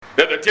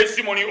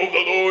testimony of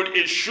the Lord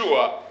is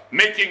sure,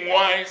 making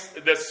wise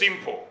the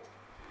simple.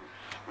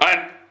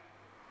 And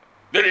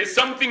there is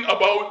something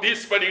about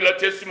this particular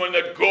testimony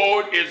that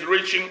God is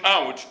reaching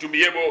out to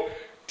be able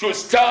to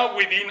stir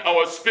within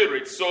our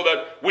spirits so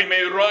that we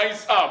may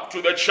rise up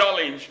to the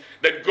challenge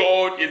that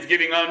God is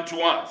giving unto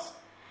us.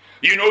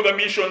 You know the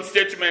mission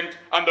statement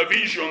and the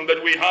vision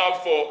that we have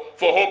for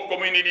Hope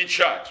Community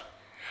Church.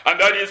 And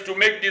that is to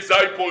make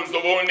disciples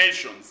of all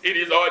nations. It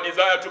is our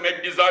desire to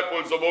make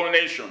disciples of all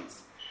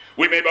nations.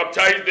 We may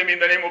baptize them in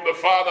the name of the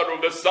Father,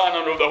 of the Son,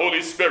 and of the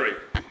Holy Spirit,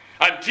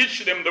 and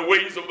teach them the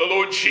ways of the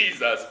Lord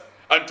Jesus,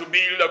 and to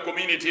build a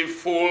community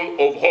full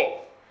of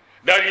hope.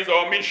 That is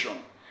our mission.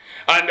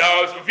 And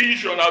our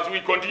vision, as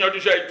we continue to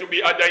share, to be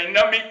a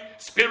dynamic,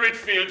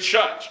 spirit-filled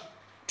church,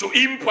 to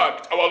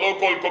impact our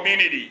local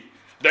community,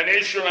 the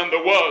nation and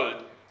the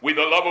world, with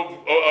the love of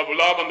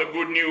love and the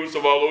good news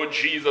of our Lord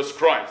Jesus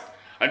Christ.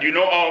 And you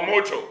know our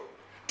motto,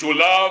 to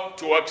love,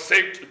 to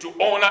accept, to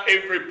honor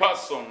every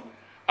person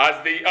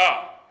as they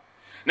are.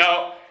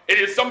 Now, it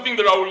is something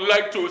that I would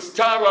like to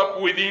stir up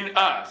within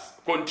us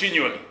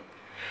continually.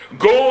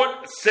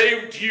 God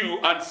saved you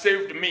and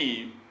saved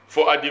me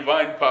for a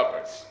divine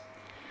purpose.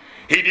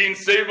 He didn't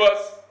save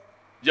us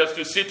just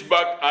to sit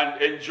back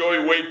and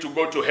enjoy way to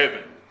go to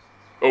heaven.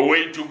 A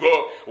way to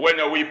go when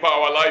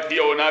our life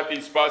here on earth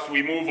is past,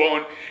 we move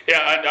on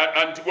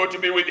and to go to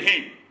be with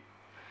Him.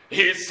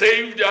 He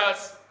saved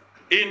us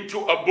into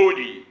a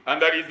body,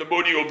 and that is the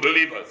body of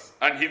believers.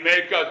 And He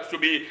made us to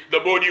be the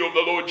body of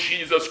the Lord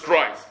Jesus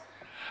Christ.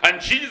 And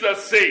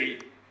Jesus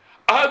said,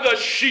 other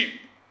sheep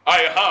I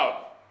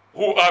have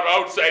who are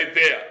outside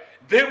there,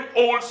 them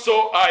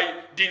also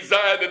I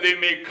desire that they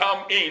may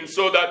come in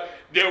so that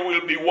there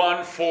will be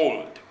one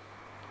fold.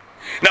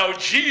 Now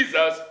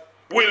Jesus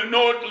will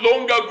no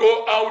longer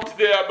go out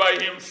there by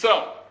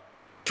Himself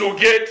to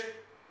get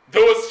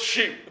those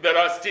sheep that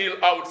are still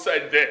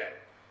outside there.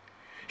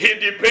 He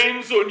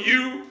depends on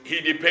you,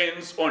 He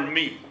depends on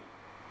me.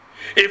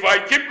 If I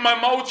keep my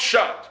mouth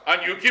shut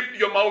and you keep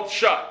your mouth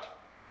shut,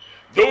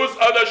 those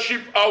other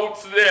sheep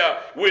out there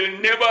will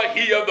never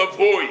hear the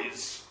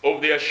voice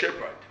of their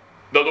shepherd,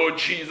 the Lord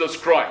Jesus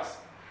Christ,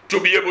 to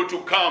be able to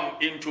come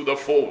into the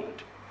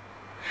fold.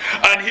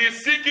 And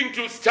He's seeking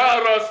to stir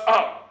us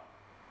up,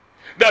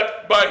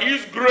 that by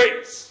His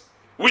grace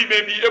we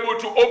may be able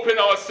to open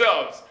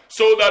ourselves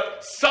so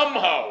that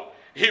somehow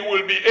He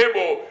will be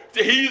able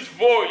to His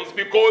voice,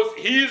 because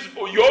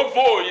your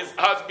voice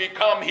has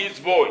become His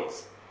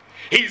voice.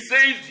 He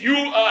says you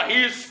are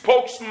His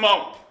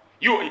spokesmouth.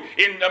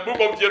 In the book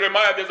of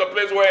Jeremiah, there's a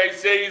place where He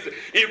says,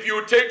 if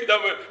you take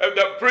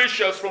the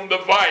precious from the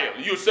vial,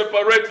 you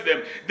separate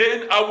them,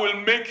 then I will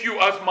make you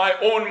as my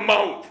own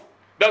mouth.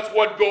 That's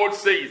what God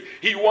says.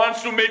 He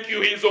wants to make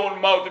you His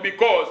own mouth,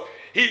 because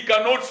He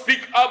cannot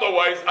speak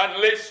otherwise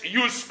unless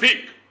you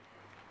speak.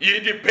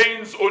 It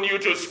depends on you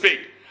to speak.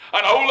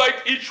 And I would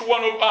like each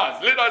one of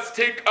us, let us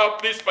take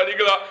up this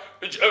particular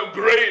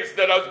grace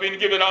that has been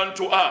given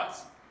unto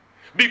us.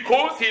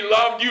 Because He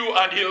loved you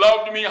and He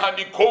loved me and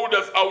He called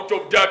us out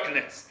of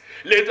darkness,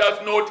 let us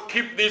not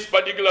keep this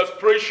particular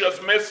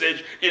precious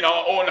message in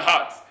our own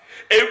hearts.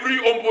 Every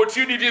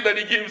opportunity that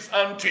He gives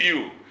unto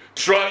you,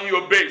 try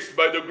your best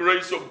by the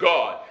grace of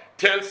God.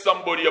 Tell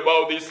somebody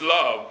about this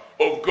love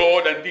of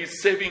God and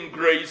this saving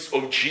grace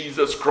of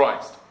Jesus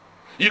Christ.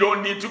 You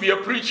don't need to be a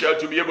preacher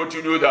to be able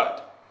to do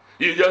that.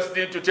 You just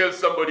need to tell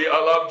somebody, I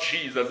love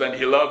Jesus and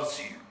He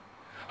loves you.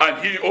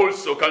 And He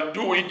also can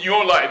do in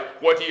your life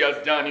what He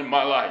has done in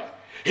my life.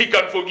 He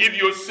can forgive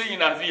your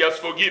sin as He has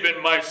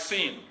forgiven my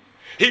sin.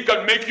 He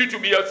can make you to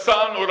be a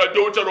son or a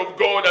daughter of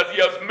God as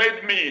He has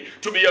made me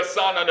to be a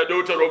son and a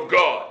daughter of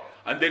God.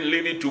 And then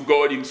leave it to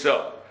God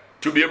Himself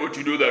to be able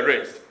to do the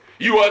rest.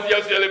 You as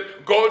just tell Him,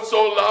 God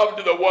so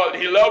loved the world,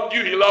 He loved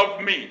you, He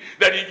loved me,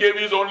 that He gave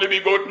His only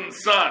begotten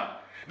Son,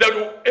 that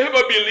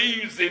whoever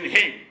believes in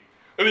Him,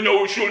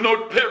 should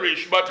not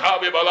perish but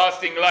have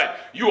everlasting life.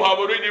 You have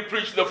already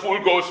preached the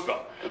full gospel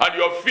and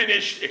you have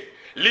finished it.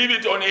 Leave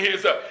it on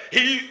His.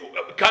 He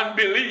can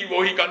believe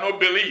or he cannot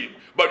believe,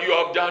 but you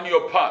have done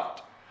your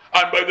part.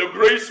 And by the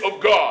grace of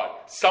God,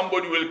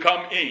 somebody will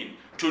come in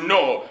to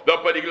know the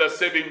particular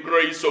saving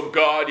grace of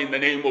God in the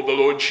name of the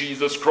Lord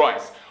Jesus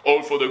Christ.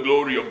 All for the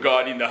glory of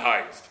God in the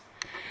highest.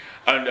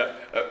 And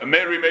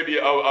Mary, maybe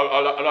I'll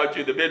allow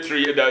you the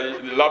battery,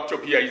 the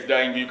laptop here is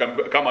dying. You can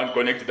come and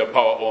connect the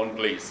power on,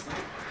 please.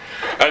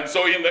 And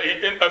so,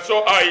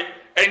 so I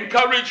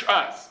encourage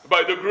us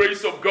by the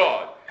grace of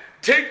God.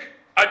 Take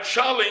a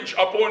challenge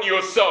upon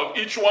yourself,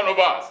 each one of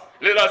us.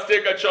 Let us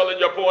take a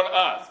challenge upon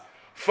us.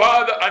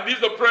 Father, and this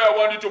is the prayer I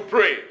want you to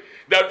pray,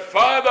 that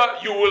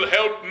Father, you will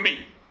help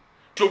me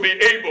to be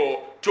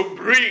able to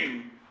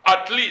bring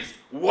at least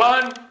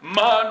one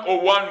man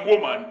or one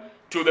woman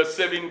to the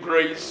saving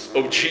grace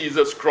of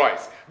Jesus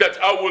Christ. That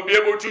I will be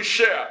able to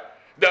share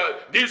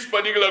this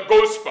particular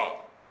gospel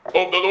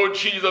of the Lord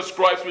Jesus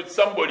Christ with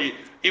somebody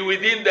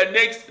within the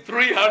next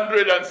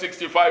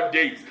 365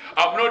 days.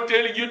 I'm not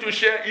telling you to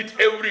share it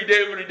every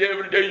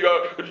day. You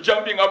are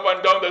jumping up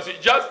and down the street.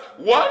 Just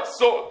one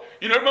soul.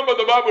 Remember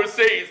the Bible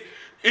says,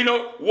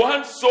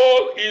 One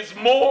soul is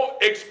more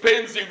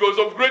expensive, because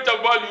of greater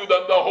value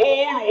than the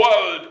whole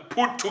world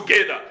put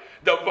together.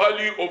 The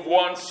value of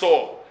one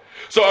soul.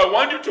 So I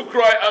want you to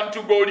cry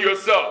unto God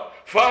yourself.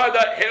 Father,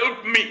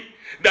 help me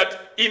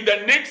that in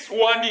the next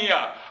 1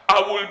 year,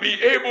 I will be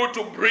able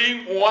to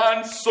bring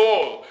one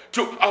soul.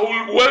 I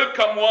will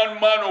welcome one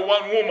man or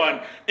one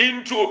woman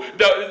into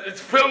the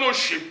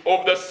fellowship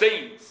of the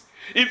saints.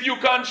 If you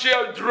can't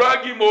share,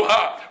 drag him or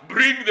her,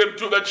 bring them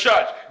to the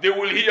church. They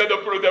will hear the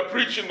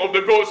preaching of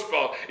the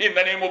gospel in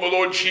the name of the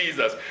Lord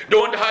Jesus.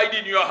 Don't hide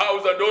in your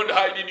house and don't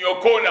hide in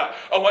your corner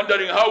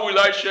wondering, how will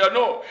I share?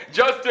 No,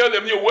 just tell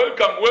them, you're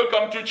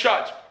welcome to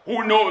church.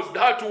 Who knows,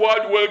 that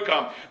word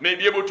welcome may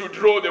be able to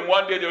draw them.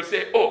 One day they'll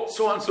say, oh,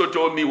 so-and-so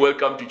told me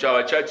welcome to church.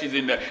 Our church is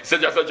in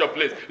such and such a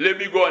place. Let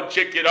me go and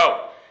check it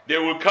out. They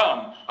will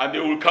come and they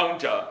will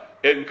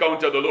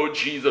encounter the Lord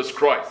Jesus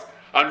Christ.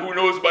 And who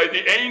knows, by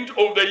the end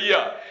of the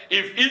year,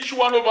 if each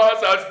one of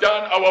us has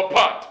done our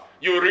part,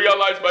 you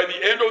realize by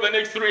the end of the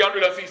next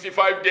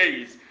 365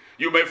 days,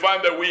 you may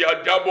find that we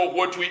are double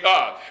what we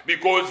are,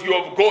 because you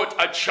have got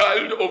a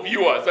child of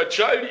yours, a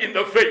child in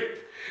the faith,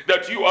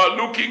 that you are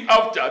looking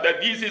after, that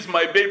this is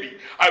my baby.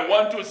 I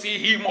want to see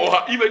him or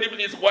her, even if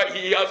it is white,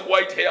 he has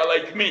white hair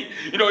like me.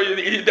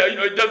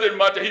 It doesn't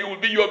matter. He will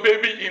be your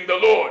baby in the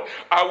Lord.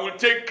 I will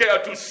take care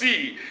to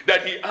see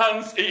that he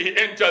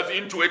enters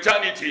into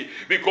eternity,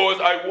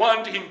 because I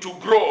want him to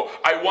grow.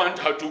 I want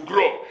her to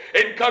grow.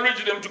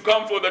 Encourage them to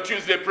come for the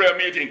Tuesday prayer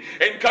meeting.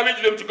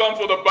 Encourage them to come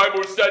for the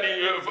Bible study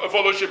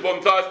fellowship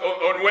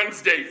on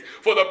Wednesdays,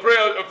 for the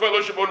prayer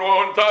fellowship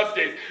on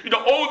Thursdays.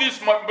 All these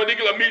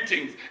particular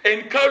meetings.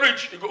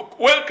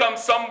 Welcome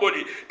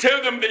somebody.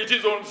 Tell them that it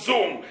is on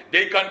Zoom.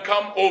 They can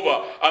come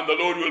over and the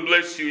Lord will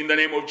bless you in the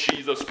name of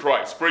Jesus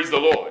Christ. Praise the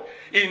Lord.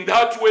 In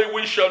that way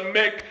we shall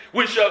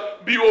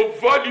be of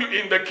value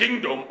in the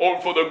kingdom,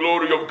 all for the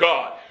glory of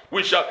God.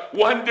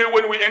 One day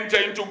when we enter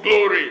into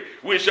glory,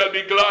 we shall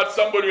be glad.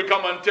 Somebody will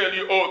come and tell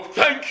you, oh,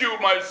 thank you,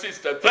 my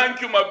sister.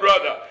 Thank you, my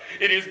brother.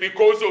 It is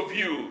because of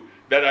you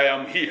that I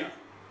am here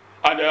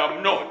and I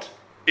am not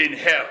in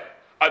hell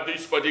at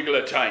this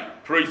particular time.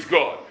 Praise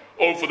God.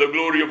 All for the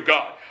glory of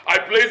God. I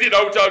place it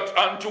out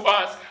unto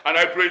us, and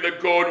I pray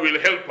that God will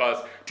help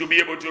us to be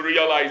able to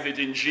realize it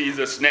in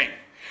Jesus' name.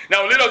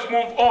 Now let us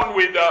move on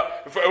with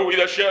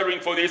the sharing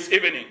for this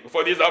evening,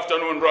 for this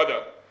afternoon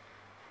rather.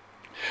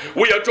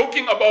 We are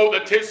talking about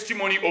the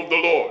testimony of the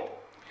Lord.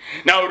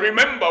 Now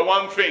remember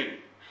one thing.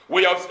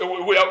 We have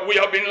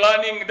been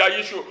learning the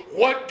issue.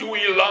 What do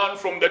we learn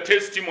from the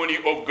testimony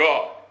of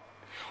God?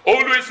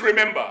 Always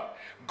remember,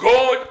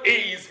 God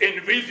is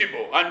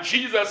invisible, and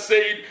Jesus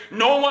said,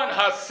 no one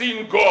has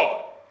seen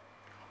God.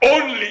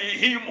 Only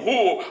him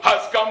who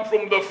has come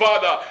from the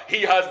Father,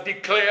 he has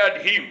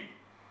declared him.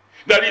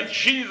 That is,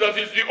 Jesus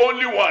is the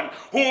only one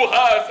who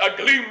has a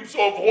glimpse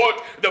of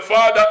what the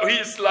Father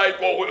is like,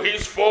 or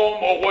his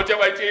form, or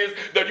whatever it is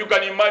that you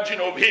can imagine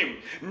of him.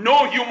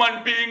 No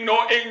human being,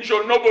 no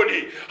angel,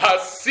 nobody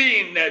has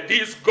seen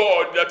this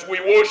God that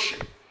we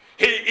worship.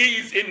 He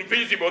is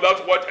invisible.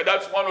 That's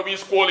one of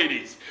his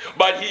qualities.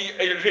 But he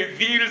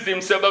reveals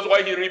himself. That's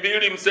why he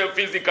revealed himself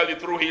physically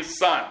through his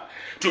Son,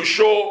 to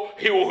show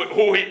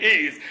who he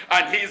is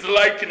and his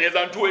likeness,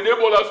 and to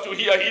enable us to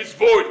hear his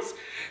voice.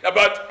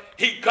 But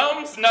he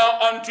comes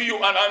now unto you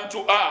and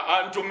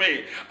unto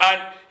me,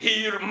 and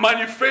he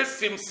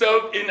manifests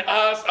himself in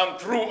us and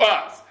through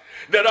us,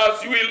 that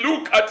as we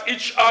look at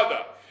each other,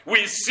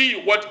 we see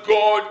what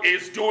God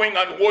is doing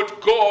and what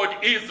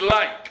God is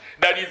like.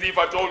 That is, if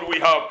at all we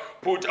have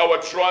put our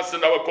trust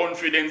and our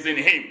confidence in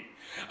him.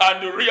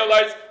 And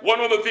realize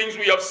one of the things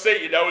we have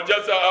said, I will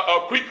just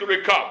a quick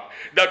recap,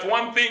 that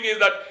one thing is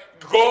that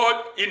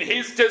God, in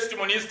his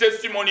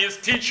testimonies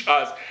teach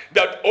us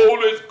that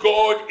always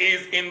God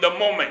is in the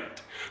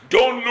moment.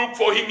 Don't look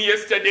for him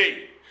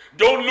yesterday.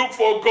 Don't look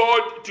for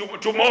God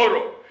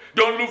tomorrow.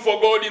 Don't look for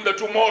God in the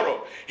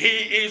tomorrow. He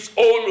is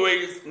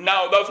always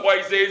now. That's why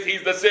he says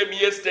he's the same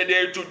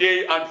yesterday,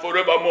 today, and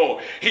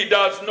forevermore. He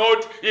does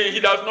not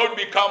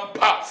become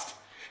past.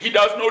 He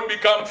does not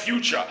become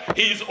future.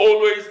 He is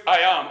always I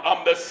am.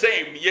 I'm the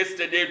same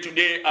yesterday,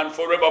 today, and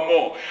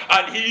forevermore.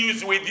 And he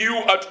is with you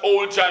at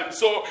all times.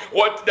 So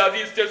what does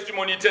his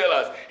testimony tell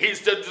us?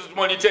 His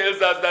testimony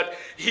tells us that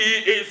he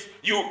is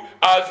you,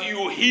 as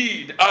you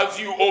heed, as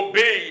you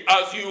obey,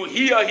 as you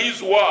hear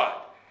his word.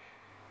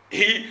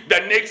 The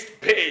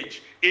next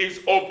page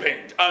is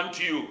opened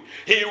unto you.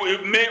 He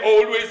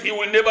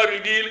will never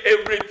reveal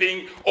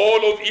everything,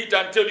 all of it,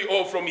 and tell you,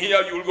 oh, from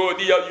here you'll go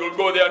there, you'll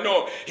go there.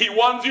 No, he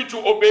wants you to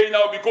obey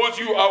now, because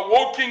you are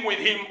walking with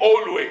him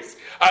always.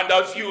 And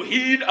as you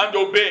heed and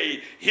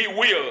obey, he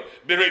will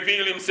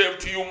reveal himself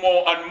to you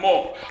more and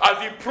more.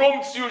 As he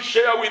prompts you,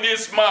 share with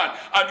this man,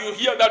 and you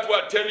hear that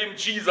word, tell him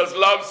Jesus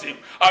loves him,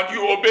 and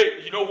you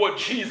obey. You know what?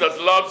 Jesus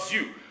loves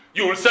you.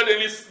 You will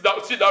suddenly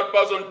see that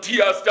person,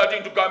 tears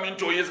starting to come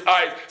into his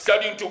eyes,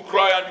 starting to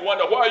cry, and you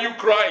wonder, why are you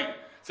crying?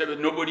 Say, but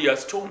nobody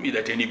has told me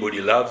that anybody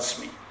loves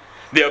me.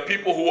 There are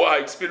people who are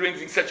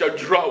experiencing such a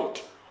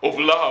drought of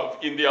love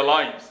in their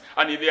lives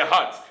and in their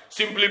hearts.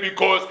 simply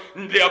because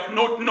they have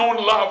not known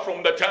love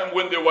from the time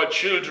when they were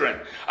children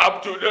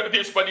up to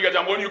this particular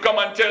time. When you come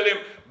and tell him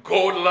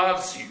God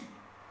loves you,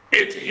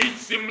 it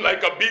hits him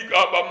like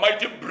a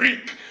mighty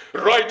brick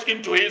right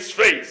into his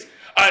face.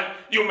 And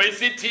you may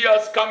see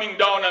tears coming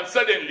down, and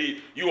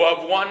suddenly you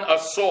have won a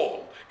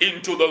soul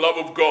into the love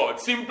of God,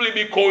 simply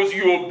because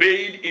you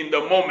obeyed in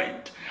the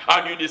moment.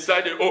 And you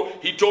decided, oh,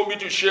 he told me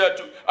to share,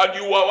 and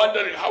you were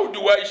wondering, how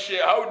do I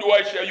share? How do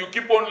I share? You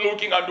keep on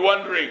looking and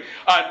wondering.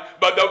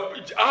 But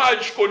the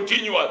urge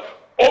continues.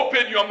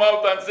 Open your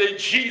mouth and say,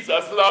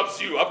 Jesus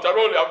loves you. After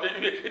all,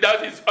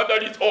 that is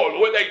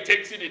all. Whether he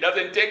takes it, he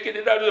doesn't take it,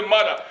 it doesn't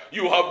matter.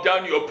 You have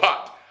done your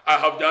part. I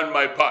have done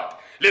my part.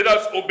 Let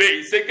us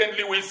obey.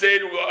 Secondly, we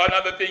said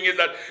another thing is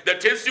that the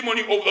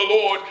testimony of the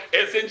Lord,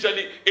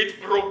 essentially,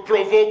 it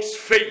provokes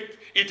faith.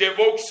 It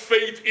evokes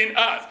faith in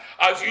us.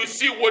 As you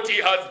see what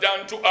he has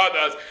done to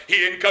others,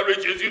 he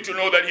encourages you to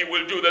know that he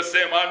will do the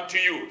same unto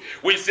you.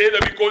 We say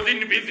that because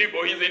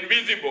invisible, he's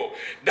invisible.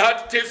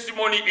 That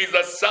testimony is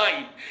a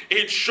sign.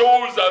 It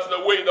shows us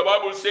the way. The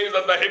Bible says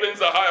that the heavens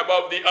are high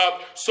above the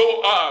earth,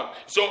 so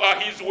are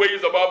his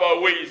ways above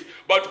our ways.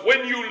 But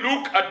when you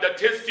look at the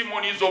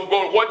testimonies of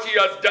God, what he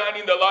has done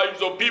in the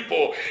lives of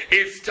people,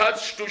 it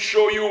starts to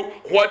show you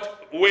what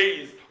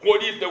is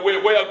the way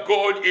where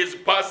God is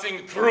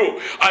passing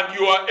through, and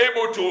you are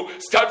able to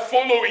start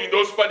following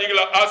those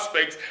particular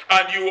aspects,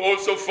 and you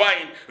also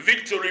find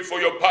victory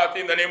for your path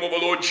in the name of the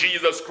Lord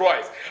Jesus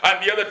Christ.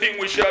 And the other thing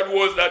we shared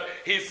was that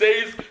he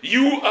says,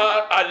 you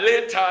are a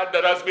letter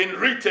that has been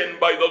written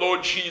by the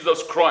Lord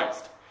Jesus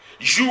Christ.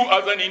 You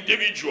as an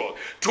individual,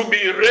 to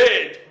be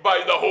read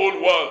by the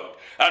whole world.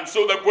 And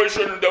so the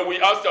question that we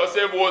asked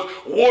ourselves was,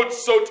 what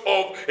sort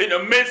of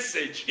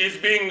message is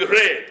being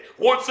read?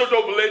 What sort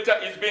of letter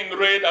is being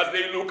read as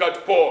they look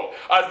at Paul,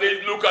 as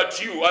they look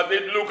at you, as they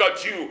look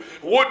at you?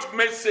 What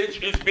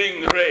message is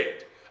being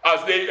read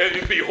as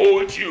they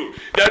behold you?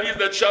 That is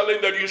the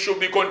challenge that you should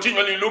be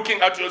continually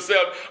looking at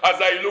yourself as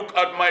I look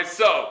at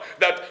myself.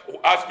 That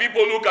as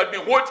people look at me,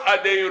 what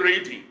are they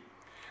reading?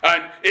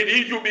 And it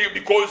is you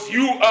because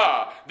you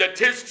are the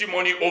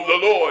testimony of the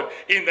Lord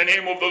in the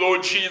name of the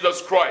Lord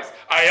Jesus Christ.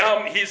 I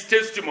am his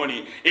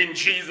testimony in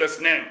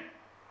Jesus' name.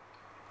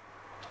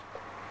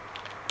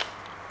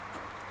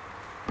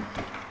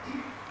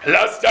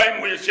 Last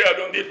time we shared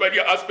on this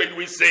particular aspect,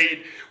 we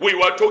said we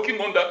were talking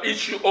on the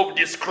issue of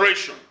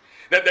discretion.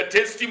 That the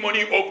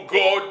testimony of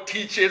God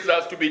teaches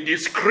us to be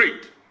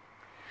discreet.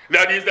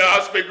 That is the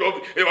aspect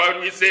of what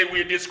we say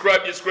we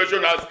describe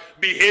discretion as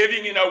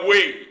behaving in a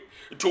way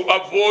to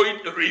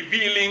avoid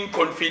revealing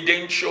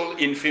confidential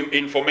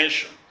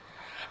information.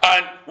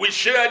 And we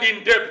shared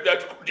in depth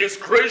that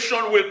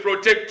discretion will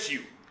protect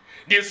you,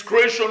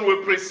 discretion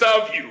will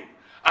preserve you,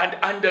 and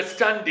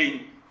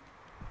understanding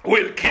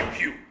will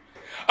keep you.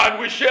 And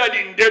we shared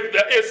in depth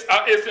the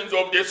essence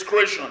of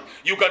discretion.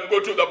 You can go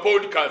to the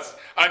podcast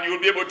and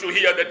you'll be able to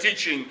hear the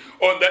teaching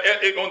on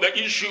the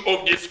issue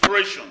of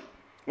discretion.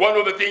 One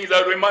of the things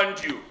I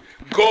remind you,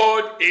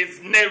 God is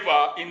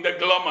never in the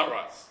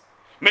glamorous.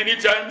 Many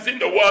times in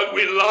the world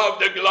we love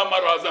the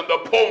glamorous and the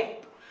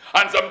pomp.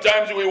 And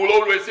sometimes we will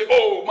always say,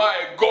 oh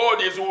my,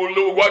 God is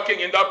working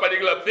in that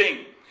particular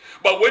thing.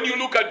 But when you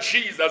look at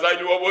Jesus, I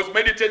was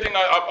meditating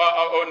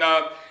on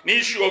an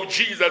issue of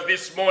Jesus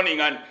this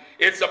morning, and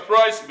it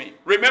surprised me.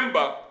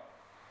 Remember,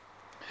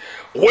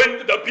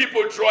 when the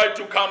people tried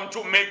to come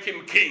to make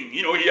him king,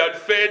 he had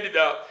fed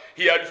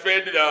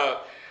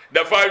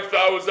the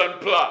 5,000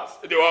 plus.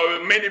 There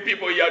were many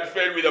people he had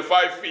fed with the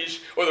 5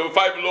 fish or the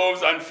 5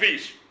 loaves and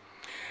fish.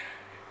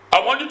 I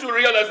want you to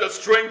realize the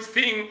strange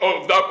thing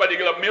of that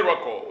particular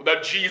miracle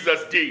that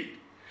Jesus did.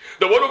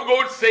 The Word of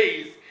God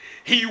says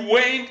he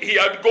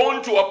had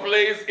gone to a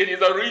place, it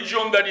is a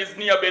region that is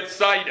near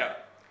Bethsaida.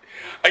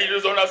 It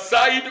is on a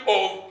side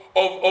of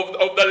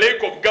the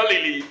Lake of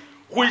Galilee,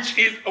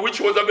 which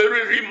was a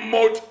very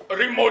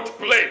remote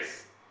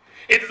place.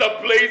 It is a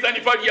place, and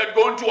in fact he had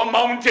gone to a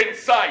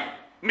mountainside,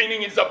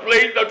 meaning it's a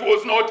place that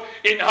was not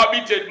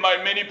inhabited by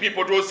many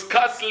people. It was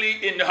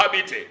scarcely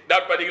inhabited,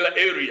 that particular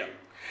area.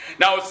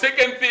 Now,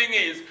 second thing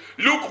is,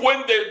 look,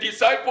 when the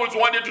disciples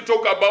wanted to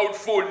talk about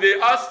food, they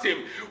asked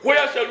him,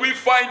 where shall we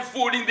find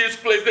food in this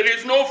place? There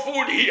is no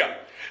food here.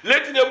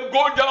 Let them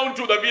go down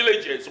to the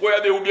villages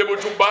where they will be able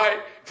to buy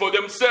for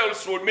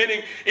themselves food,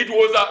 meaning it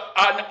was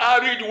an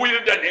arid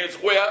wilderness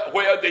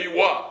where they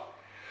were.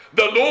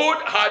 The Lord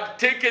had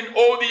taken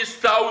all these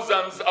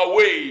thousands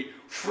away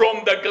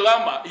from the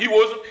glamour.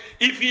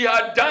 If he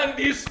had done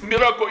this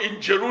miracle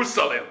in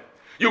Jerusalem,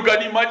 you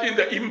can imagine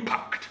the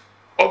impact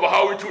of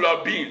how it would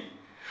have been.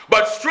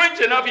 But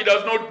strange enough, he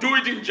does not do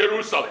it in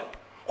Jerusalem,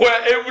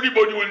 where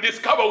everybody will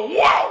discover,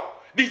 wow,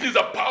 this is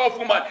a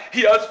powerful man.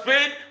 He has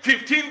fed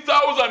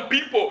 15,000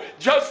 people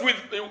just with,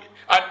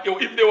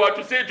 if they were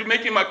to say to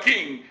make him a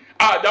king,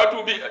 that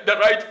would be the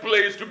right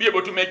place to be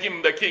able to make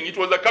him the king. It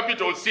was the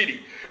capital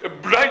city,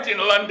 right in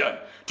London,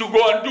 to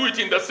go and do it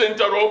in the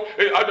center of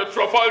at the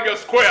Trafalgar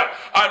Square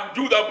and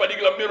do that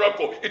particular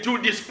miracle. It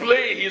will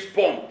display his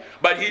pomp,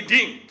 but he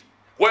didn't.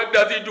 What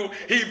does he do?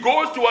 He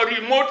goes to a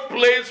remote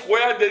place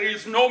where there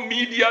is no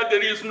media,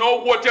 there is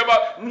no whatever,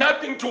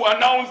 nothing to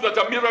announce that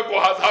a miracle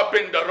has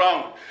happened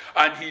around.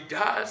 And he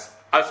does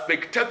a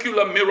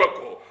spectacular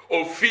miracle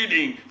of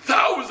feeding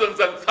thousands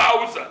and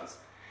thousands.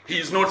 He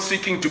is not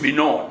seeking to be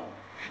known.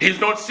 He's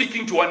not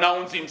seeking to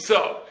announce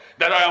himself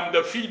that I am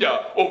the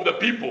feeder of the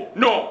people.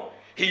 No,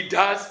 he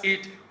does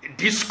it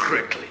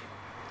discreetly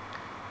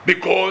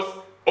because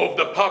of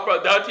the purpose.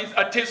 That is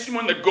a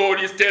testimony that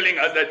God is telling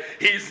us that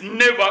he is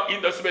never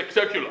in the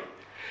spectacular.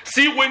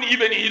 See, when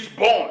even he is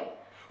born,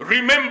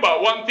 remember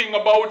one thing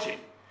about him.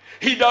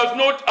 He does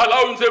not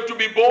allow himself to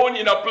be born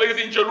in a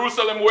place in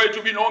Jerusalem where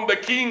to be known the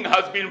king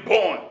has been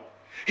born.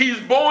 He is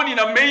born in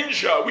a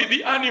manger with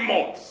the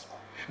animals.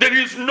 There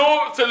is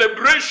no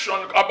celebration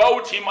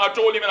about him at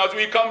all, even as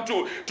we come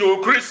to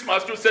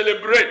Christmas to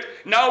celebrate.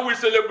 Now we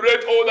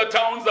celebrate, all the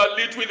towns are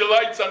lit with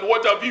lights and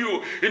what have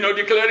you,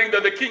 declaring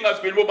that the king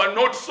has been born. But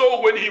not so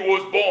when he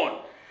was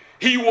born.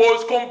 He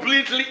was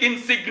completely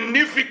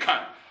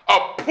insignificant.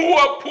 A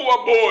poor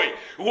boy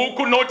who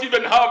could not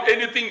even have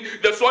anything.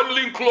 The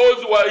swaddling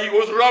clothes where he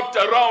was wrapped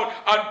around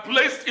and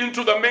placed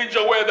into the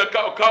manger where the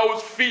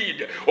cows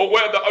feed, or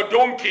where the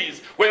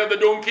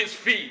donkeys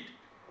feed.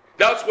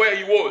 That's where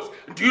he was.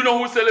 Do you know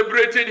who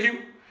celebrated him?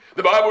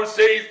 The Bible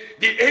says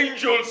the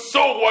angels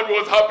saw what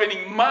was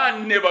happening.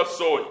 Man never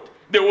saw it.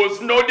 There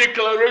was no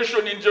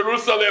declaration in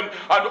Jerusalem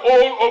and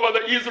all over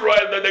the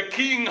Israel that the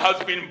king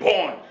has been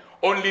born.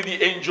 Only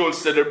the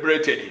angels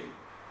celebrated him.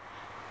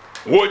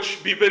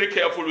 Watch, be very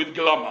careful with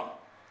glamour.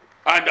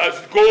 And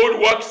as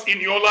God works in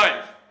your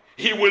life,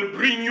 he will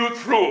bring you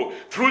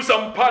through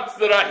some parts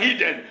that are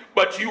hidden,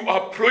 but you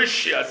are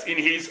precious in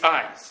his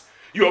eyes.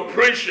 You are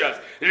precious.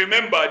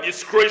 Remember,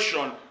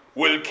 discretion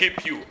will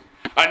keep you.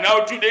 And now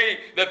today,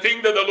 the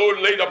thing that the Lord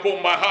laid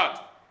upon my heart,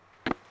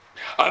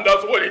 and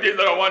that's what it is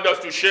that I want us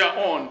to share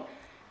on,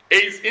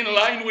 is in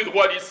line with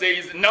what he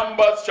says,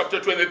 Numbers chapter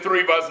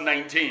 23, verse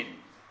 19.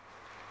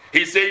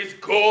 He says,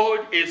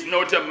 God is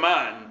not a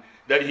man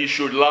that he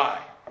should lie,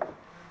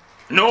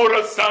 nor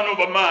a son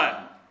of a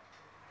man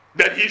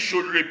that he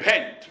should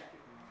repent.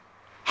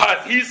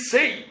 Has he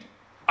said,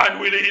 and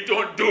will he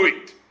not do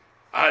it?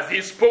 Has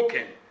he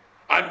spoken,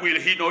 and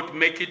will he not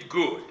make it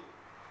good?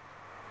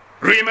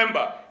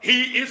 Remember,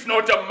 he is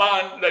not a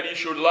man that he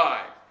should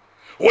lie.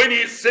 When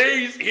he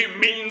says, he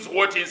means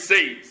what he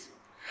says.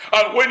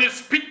 And when he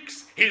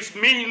speaks, he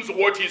means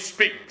what he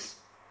speaks.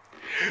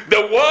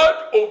 The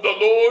word of the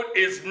Lord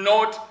is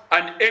not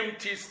an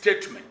empty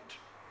statement.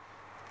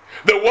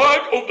 The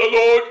word of the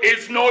Lord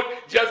is not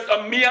just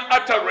a mere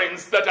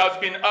utterance that has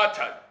been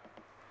uttered.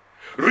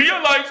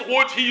 Realize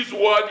what his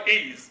word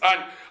is.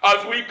 And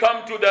as we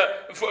come to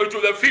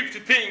the fifth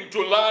thing,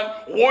 to learn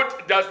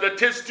what does the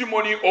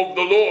testimony of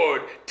the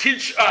Lord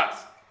teach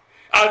us,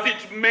 as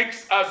it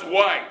makes us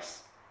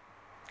wise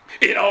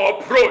in our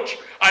approach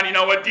and in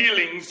our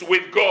dealings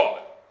with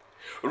God.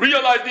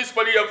 Realize this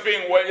particular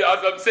thing where, as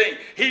I'm saying,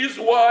 his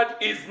word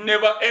is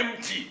never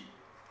empty.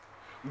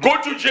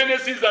 Go to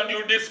Genesis and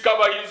you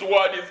discover his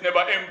word is never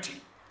empty.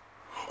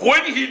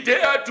 When he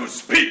dared to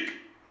speak,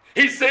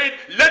 he said,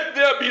 let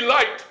there be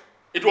light.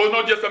 It was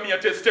not just a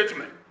mere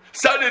statement.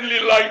 Suddenly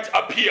light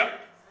appeared.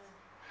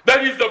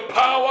 That is the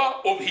power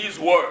of his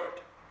word.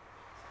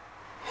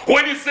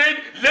 When he said,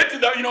 let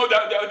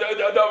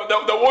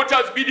the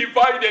waters be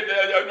divided,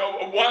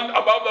 one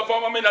above the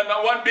firmament and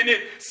one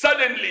beneath,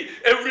 suddenly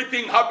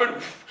everything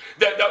happened.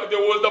 There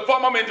was the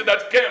firmament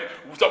that came.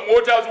 Some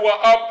waters were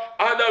up,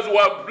 others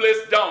were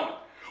placed down.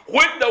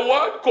 When the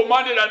word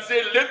commanded and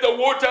said, let the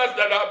waters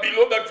that are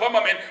below the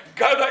firmament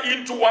gather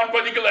into one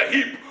particular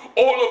heap,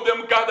 all of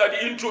them gathered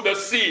into the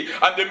sea,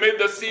 and they made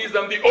the seas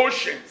and the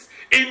oceans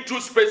into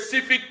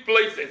specific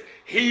places.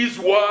 His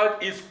word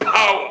is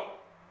power.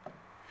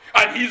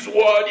 And his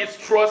word is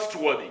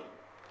trustworthy.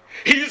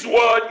 His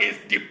word is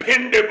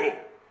dependable.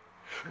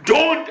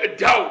 Don't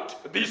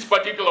doubt this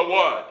particular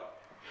word.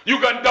 You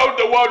can doubt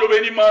the word of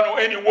any man or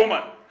any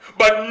woman,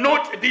 but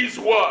not this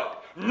word,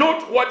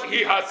 not what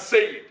he has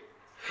said.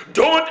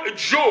 Don't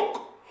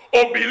joke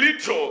or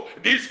belittle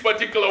this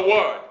particular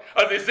word.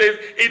 As it says,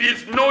 it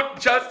is not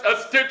just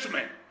a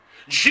statement.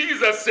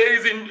 Jesus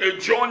says in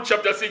John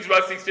chapter 6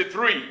 verse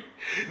 63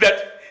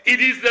 that it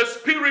is the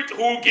Spirit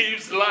who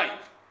gives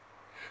life.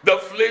 The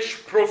flesh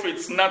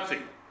profits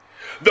nothing.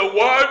 The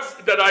words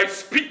that I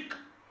speak,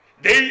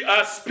 they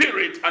are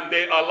spirit and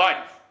they are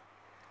life.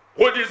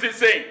 What is he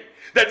saying?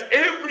 That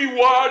every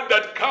word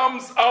that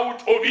comes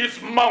out of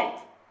his mouth,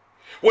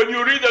 when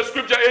you read the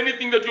scripture,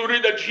 anything that you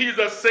read that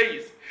Jesus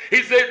says,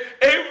 he said,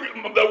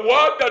 the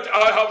word that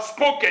I have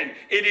spoken,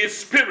 it is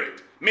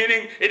spirit.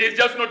 Meaning, it is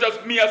just not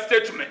just mere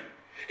statement.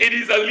 It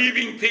is a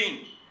living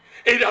thing.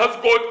 It has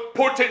got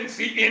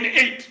potency in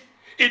it.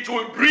 It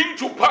will bring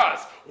to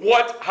pass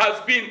what has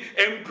been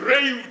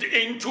engraved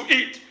into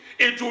it.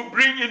 It will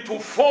bring into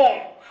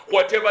form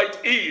whatever it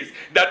is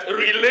that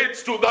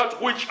relates to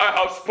that which I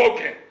have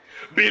spoken.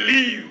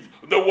 Believe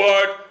the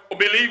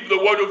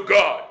word of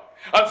God.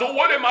 And so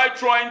what am I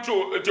trying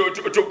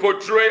to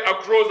portray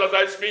across as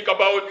I speak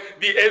about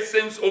the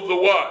essence of the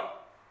word?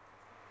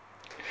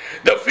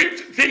 The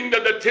fifth thing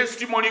that the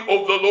testimony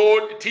of the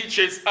Lord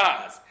teaches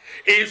us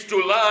is to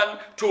learn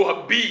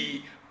to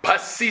be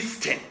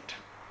persistent.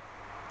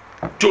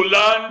 To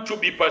learn to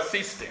be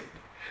persistent.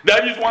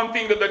 That is one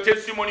thing that the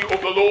testimony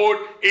of the Lord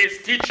is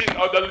teaching,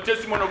 or the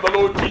testimony of the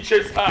Lord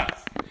teaches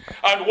us.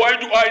 And why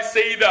do I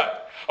say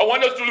that? I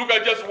want us to look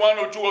at just one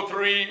or two or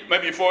three,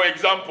 maybe 4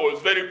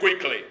 examples very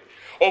quickly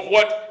of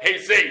what he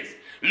says.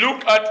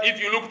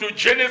 If you look to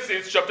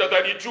Genesis chapter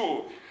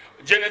 32,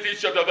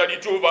 Genesis chapter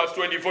 32 verse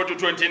 24 to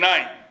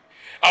 29.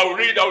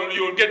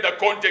 You'll get the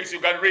context. You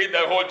can read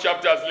the whole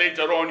chapters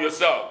later on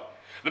yourself.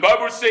 The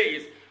Bible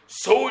says,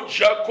 so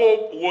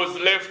Jacob was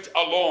left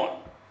alone,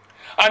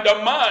 and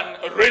a man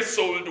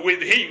wrestled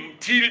with him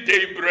till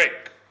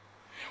daybreak.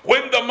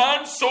 When the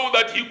man saw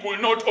that he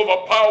could not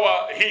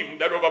overpower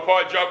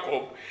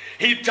Jacob,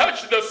 he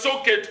touched the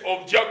socket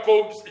of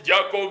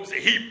Jacob's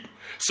hip,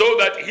 so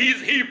that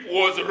his hip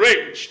was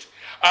wrenched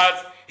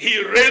as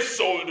he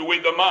wrestled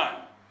with the man.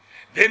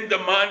 Then the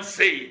man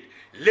said,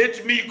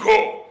 let me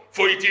go,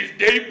 for it is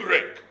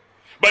daybreak.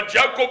 But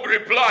Jacob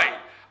replied,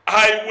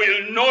 I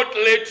will not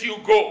let you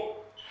go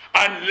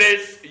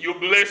unless you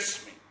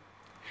bless me.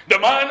 The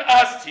man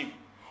asked him,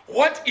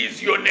 what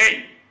is your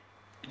name?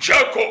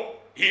 Jacob,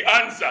 he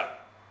answered.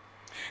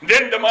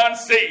 Then the man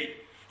said,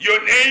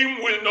 your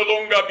name will no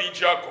longer be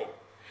Jacob,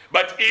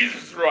 but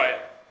Israel,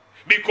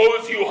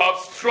 because you have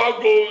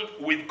struggled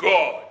with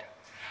God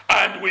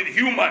and with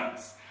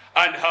humans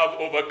and have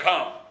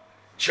overcome.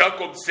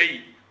 Jacob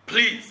said,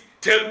 please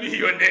tell me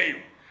your name.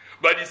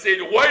 But he said,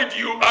 why do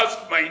you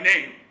ask my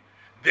name?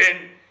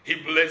 Then he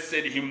blessed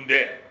him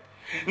there.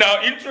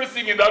 Now,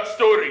 interesting in that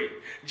story,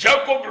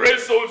 Jacob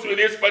wrestles with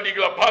this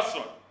particular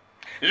person.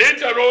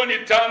 Later on,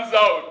 it turns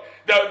out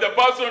that the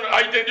person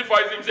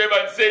identifies himself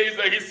and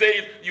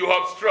says, you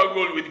have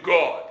struggled with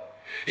God.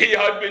 He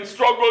had been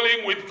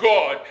struggling with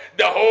God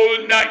the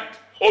whole night,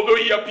 although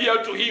he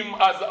appeared to him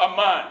as a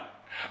man.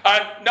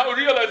 And now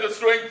realize a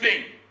strange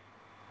thing.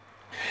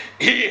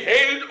 He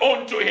held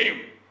on to him.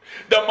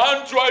 The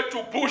man tried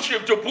to push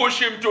him,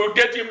 to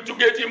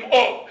get him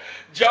off.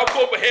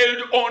 Jacob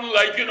held on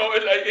like,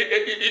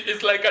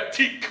 it's like a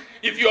tick.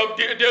 If you have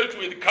dealt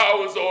with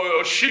cows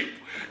or sheep,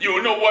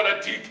 you know what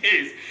a tick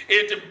is.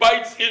 It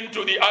bites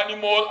into the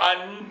animal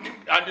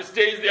and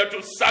stays there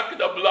to suck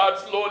the blood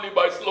slowly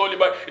by.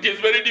 It is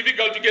very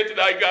difficult to get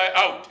that guy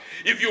out.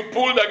 If you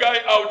pull the guy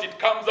out, it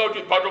comes out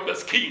with part of the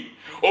skin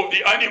of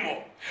the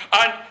animal.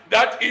 And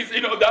that is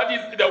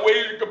the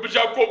way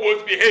Jacob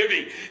was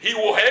behaving. He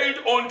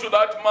held on to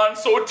that man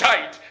so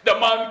tight, the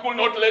man could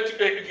not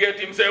get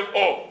himself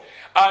off.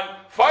 And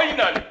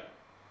finally,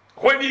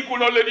 when he could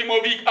not let him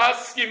off, he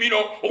asked him,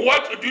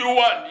 what do you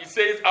want? He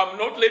says, I'm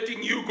not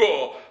letting you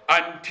go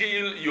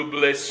until you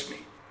bless me.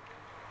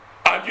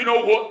 And you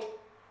know what?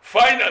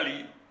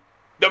 Finally,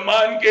 the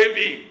man gave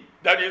in.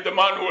 That is the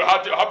man who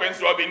happens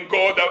to have been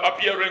God, the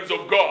appearance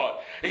of God.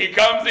 He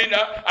comes in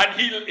and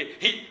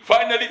he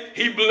finally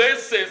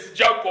blesses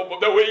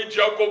Jacob the way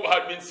Jacob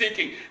had been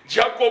seeking.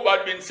 Jacob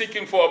had been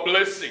seeking for a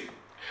blessing.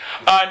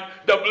 And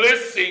the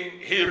blessing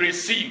he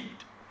received.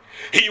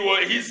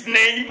 His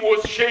name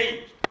was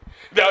changed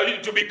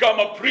to become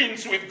a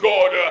prince with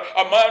God,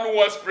 a man who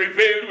has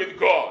prevailed with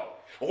God.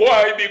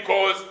 Why?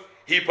 Because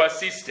he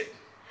persisted.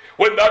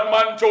 When that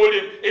man told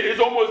him, it is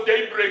almost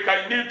daybreak,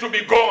 I need to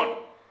be gone.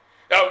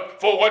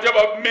 For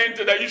whatever meant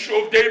the issue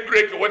of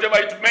daybreak, whatever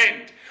it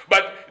meant.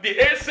 But the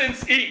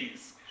essence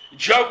is,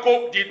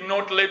 Jacob did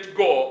not let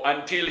go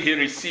until he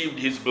received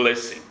his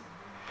blessing.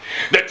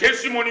 The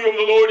testimony of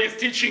the Lord is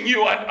teaching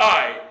you and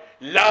I,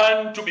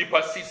 learn to be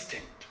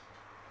persistent.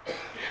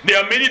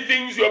 There are many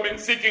things you have been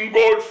seeking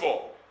God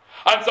for.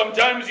 And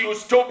sometimes you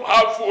stop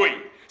halfway.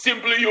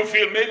 Simply you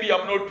feel, maybe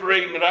I'm not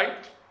praying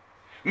right.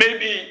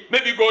 Maybe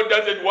God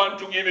doesn't want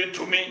to give it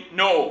to me.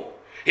 No.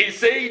 He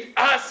said,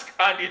 ask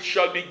and it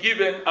shall be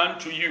given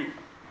unto you.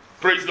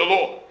 Praise the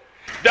Lord.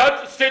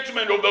 That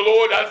statement of the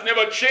Lord has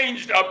never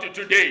changed up to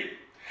today.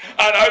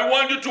 And I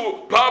want you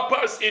to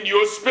purpose in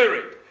your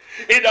spirit.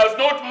 It does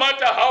not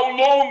matter how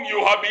long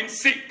you have been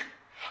sick.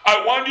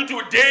 I want you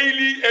to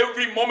daily,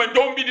 every moment,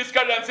 don't be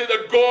discouraged and say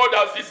that God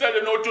has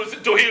decided not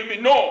to heal me.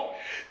 No.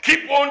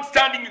 Keep on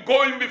standing,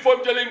 going before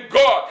him, telling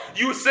God,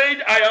 you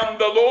said, I am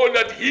the Lord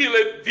that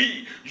healeth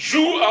thee.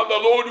 You are the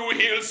Lord who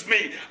heals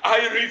me.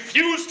 I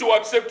refuse to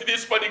accept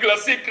this particular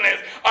sickness.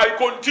 I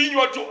continue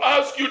to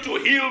ask you to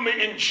heal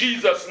me in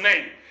Jesus'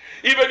 name.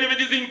 Even if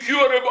it is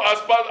incurable as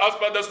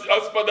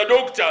per the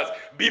doctors,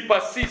 be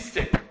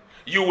persistent.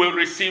 You will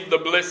receive the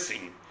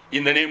blessing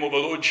in the name of the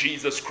Lord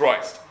Jesus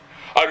Christ.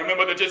 I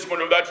remember the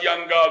testimony of that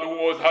young girl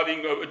who was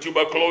having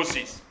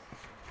tuberculosis.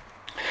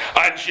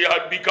 And she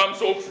had become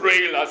so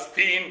frail, as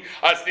thin,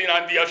 and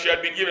she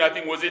had been given, I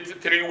think, was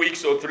it 3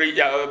 weeks or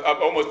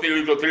almost 3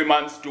 weeks or 3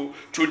 months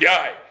to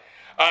die.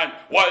 And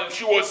while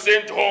she was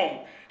sent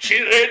home,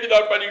 she read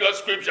that particular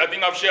scripture. I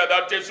think I've shared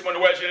that testimony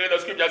where she read the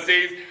scripture that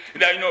says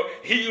that,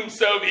 he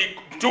himself, he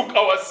took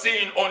our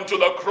sin onto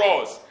the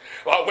cross.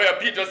 Where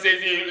Peter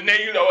says he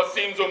nailed our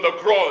sins on the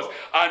cross,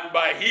 and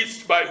by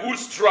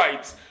whose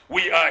stripes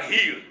we are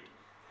healed.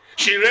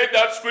 She read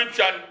that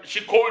scripture and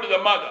she called the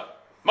mother.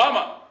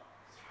 Mama,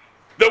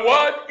 the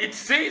word, it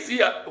says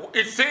here,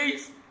 it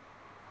says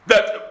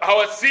that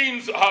our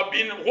sins have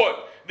been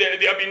what?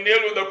 They have been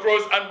nailed on the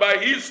cross, and by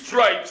his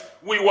stripes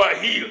we were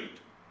healed.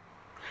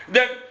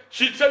 Then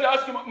she started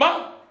asking,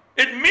 Mom,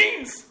 it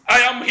means I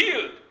am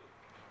healed.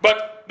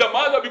 But the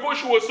mother, because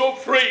she was so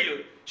frail,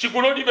 she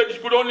could only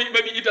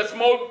maybe eat a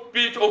small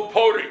bit of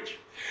porridge.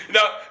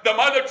 Now, the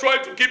mother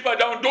tried to keep her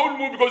down. Don't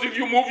move, because if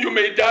you move, you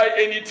may die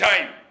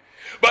anytime.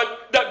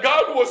 But the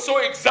girl was so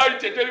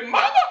excited, telling,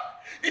 Mama,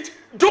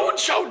 don't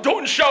shout.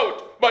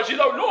 But she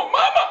said, no,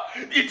 Mama,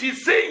 it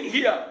is saying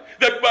here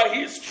that by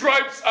his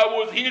stripes I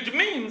was healed. It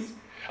means,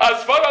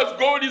 as far as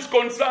God is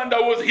concerned, I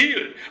was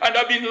healed. And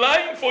I've been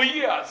lying for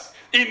years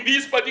in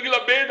this particular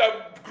bed.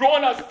 I've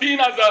grown as thin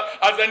as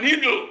a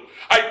needle.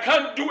 I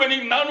can't do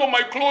anything. None of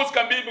my clothes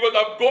can be, because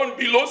I've gone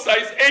below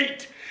size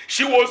 8.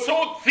 She was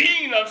so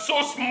thin and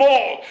so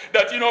small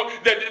that,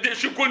 that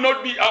she could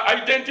not be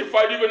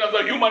identified even as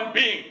a human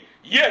being.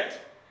 Yet,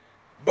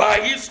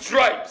 by his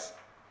stripes,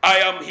 I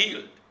am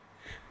healed.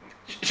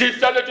 She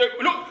started to,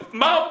 look,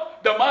 Mom,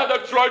 the mother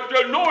tried to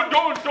tell, no,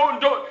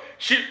 don't.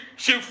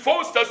 She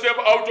forced herself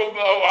out of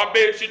her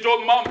bed. She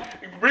told Mom,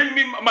 bring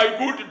me my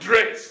good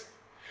dress.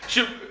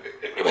 She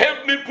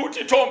help me put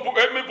it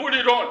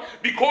on.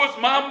 Because,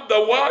 Mom,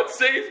 the word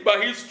says, by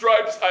his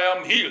stripes I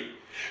am healed.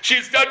 She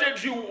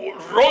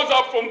rose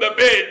up from the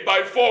bed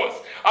by force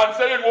and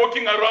started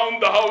walking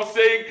around the house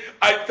saying,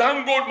 I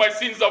thank God my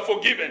sins are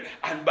forgiven,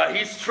 and by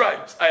his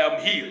stripes I am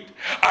healed.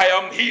 I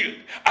am healed.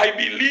 I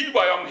believe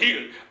I am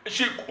healed.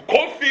 She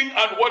coughing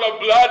and water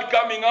blood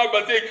coming out,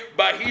 but saying,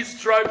 by his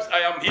stripes I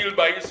am healed,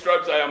 by his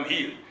stripes I am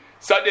healed.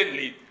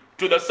 Suddenly,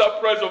 to the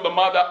surprise of the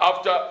mother,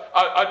 after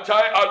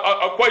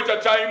quite a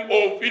time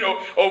of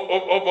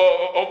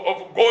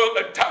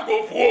tug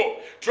of war,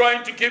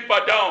 trying to keep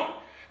her down,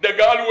 the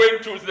girl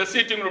went to the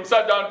sitting room,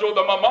 sat down, and told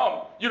the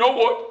mom, you know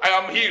what? I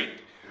am healed.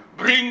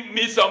 Bring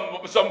me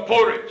some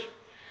porridge.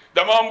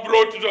 The mom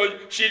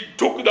she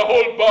took the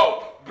whole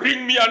bowl.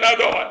 Bring me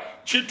another one.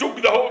 She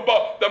took the whole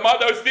bowl. The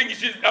mother was thinking,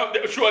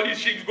 surely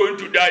she's going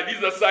to die. This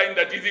is a sign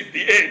that this is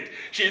the end.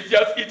 She's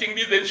just eating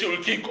this and she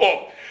will kick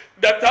off.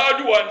 The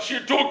third one, she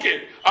took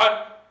it.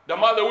 And the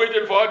mother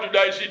waited for her to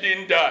die. She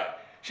didn't die.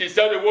 She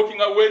started walking.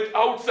 Went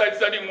outside,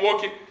 started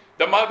walking.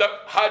 The mother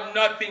had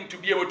nothing to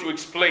be able to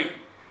explain.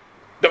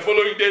 The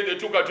following day, they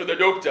took her to the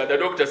doctor. The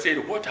doctor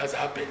said, what has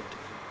happened?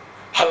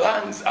 Her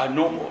lungs are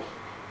normal.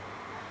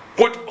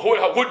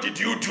 What did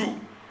you do?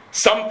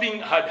 Something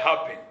had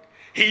happened.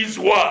 His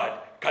word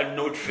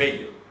cannot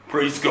fail.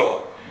 Praise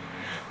God.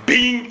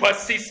 Being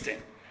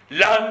persistent.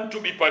 Learn to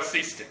be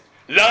persistent.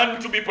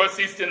 Learn to be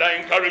persistent, I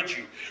encourage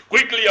you.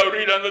 Quickly, I'll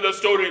read another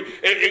story.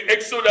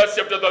 Exodus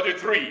chapter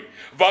 33,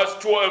 verse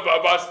 12,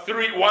 verse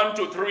 3, 1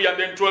 to 3, and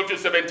then 12 to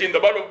 17. The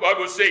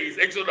Bible says,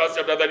 Exodus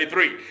chapter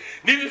 33.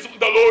 This is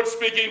the Lord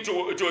speaking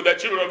to the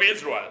children of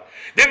Israel.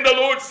 Then the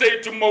Lord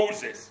said to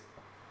Moses,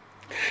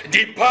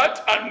 depart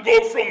and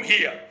go from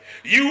here,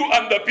 you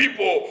and the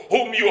people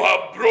whom you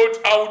have brought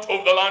out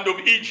of the land of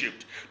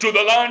Egypt, to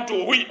the land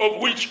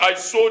of which I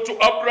swore to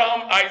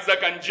Abraham, Isaac,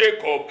 and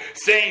Jacob,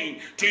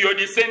 saying, to your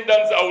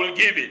descendants I will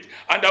give it,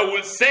 and I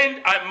will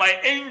send my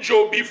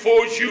angel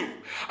before you,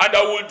 and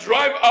I will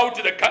drive out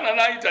the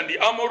Canaanite, and the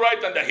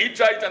Amorite, and the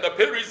Hittite, and the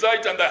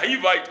Perizzite, and the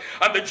Hivite,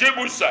 and the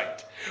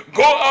Jebusite.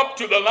 Go up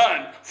to the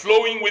land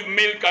flowing with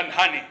milk and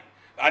honey.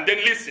 And then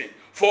listen,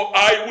 for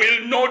I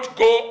will not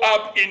go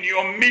up in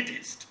your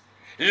midst,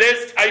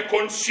 lest I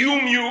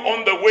consume you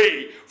on the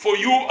way, for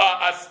you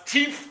are a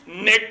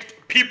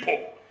stiff-necked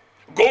people.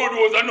 God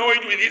was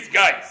annoyed with these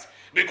guys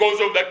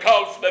because of the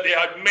calves that they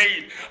had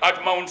made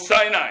at Mount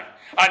Sinai.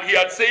 And he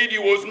had said he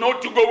was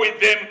not to go with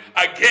them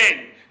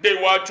again. They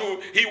were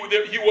to,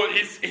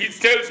 he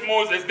tells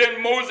Moses,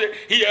 then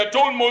he had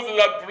told Moses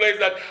that place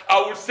that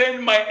I will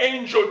send my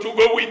angel to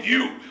go with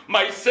you.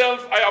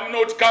 Myself, I am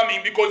not coming,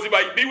 because if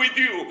I be with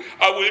you,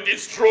 I will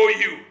destroy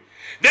you.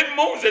 Then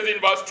Moses in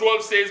verse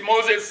 12 says,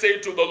 Moses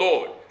said to the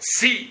Lord,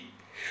 see,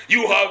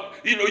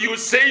 you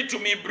say to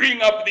me,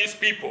 bring up these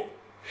people,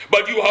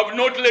 but you have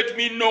not let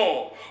me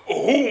know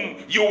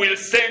whom you will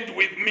send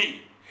with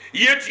me.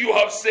 Yet you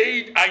have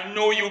said, I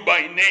know you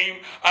by name,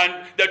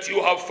 and that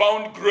you have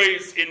found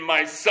grace in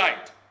my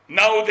sight.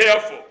 Now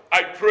therefore,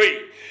 I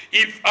pray,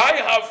 if I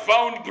have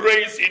found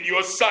grace in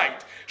your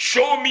sight,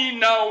 show me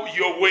now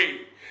your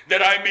way,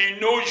 that I may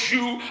know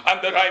you,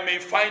 and that I may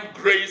find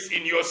grace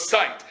in your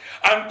sight.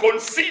 And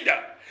consider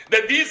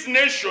that this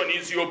nation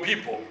is your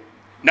people.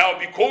 Now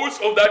because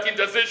of that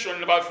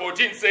intercession, verse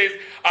 14 says,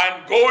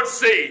 and God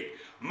said,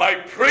 my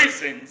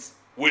presence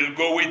will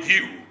go with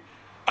you,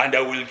 and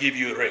I will give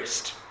you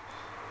rest.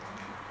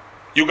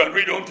 You can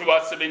read on to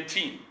verse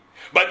 17.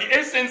 But the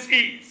essence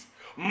is,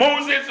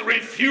 Moses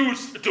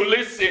refused to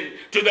listen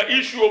to the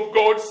issue of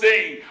God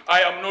saying,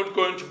 I am not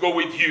going to go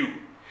with you.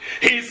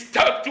 He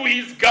stuck to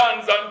his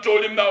guns and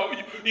told him, now,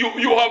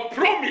 you have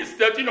promised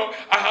that,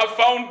 I have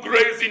found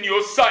grace in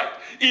your sight.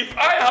 If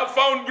I have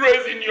found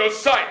grace in your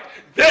sight,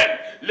 then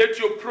let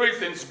your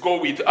presence go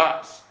with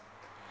us.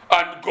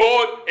 And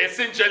God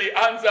essentially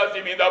answers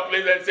him in that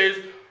place and says,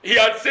 he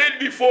had said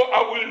before,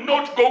 I will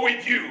not go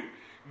with you.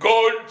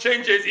 God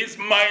changes his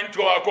mind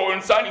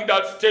concerning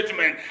that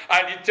statement,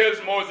 and he tells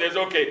Moses,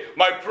 okay,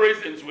 my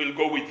presence will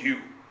go with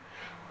you.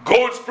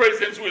 God's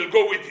presence will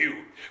go with you.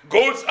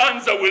 God's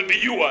answer will be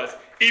yours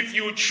if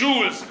you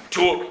choose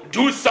to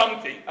do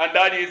something, and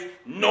that is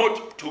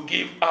not to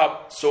give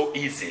up so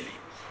easily.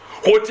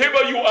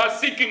 Whatever you are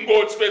seeking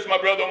God's face, my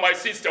brother or my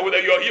sister, whether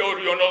you're here or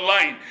you're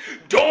online,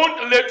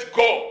 don't let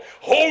go.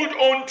 Hold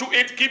on to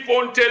it. Keep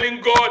on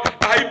telling God,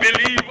 I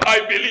believe,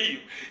 I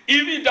believe.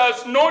 If he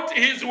does not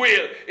his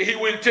will, he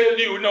will tell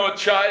you, no,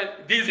 child,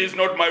 this is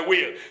not my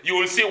will. You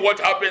will see what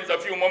happens a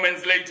few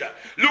moments later.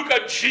 Look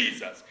at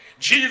Jesus.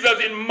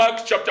 Jesus in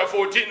Mark chapter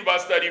 14,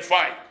 verse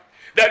 35.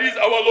 That is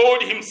our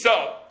Lord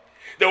himself.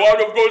 The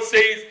word of God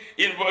says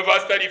in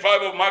verse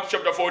 35 of Mark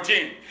chapter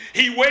 14,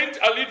 he went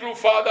a little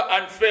farther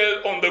and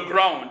fell on the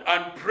ground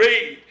and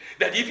prayed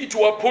that if it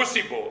were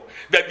possible,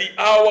 that the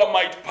hour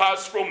might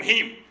pass from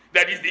him.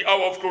 That is the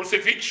hour of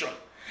crucifixion.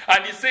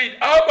 And he said,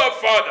 Abba,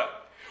 Father,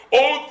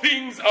 all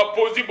things are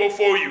possible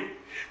for you.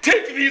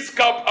 Take this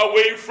cup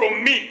away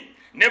from me.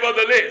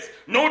 Nevertheless,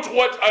 not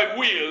what I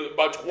will,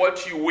 but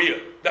what you will.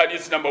 That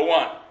is number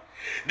one.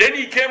 Then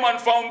he came and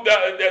found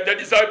the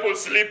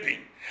disciples sleeping.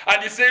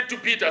 And he said to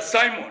Peter,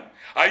 Simon,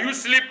 are you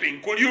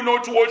sleeping? Could you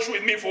not watch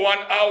with me for 1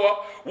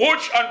 hour?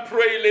 Watch and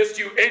pray lest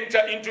you enter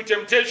into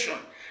temptation.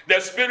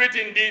 The spirit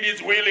indeed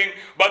is willing,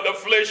 but the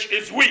flesh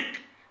is weak.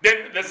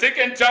 Then the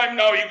second time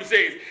now he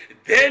says,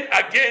 then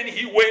again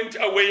he went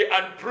away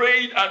and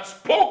prayed and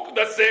spoke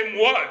the same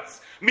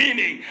words.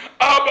 Meaning,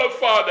 Abba,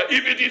 Father,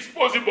 if it is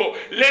possible,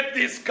 let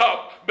this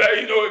cup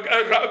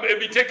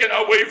be taken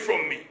away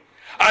from me.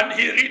 And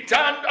he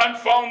returned and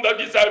found the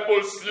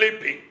disciples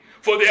sleeping,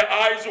 for their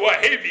eyes were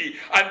heavy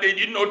and they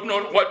did not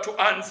know what to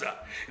answer.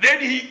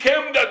 Then he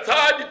came the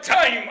third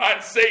time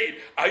and said,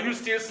 are you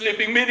still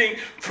sleeping? Meaning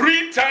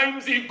 3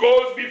 times he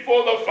goes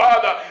before the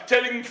Father,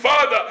 telling,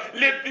 Father,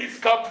 let this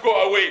cup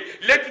go away.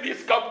 Let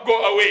this cup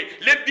go away.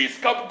 Let this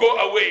cup go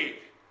away.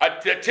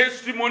 At the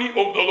testimony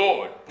of the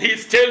Lord,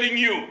 he's telling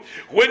you,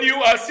 when you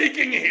are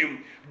seeking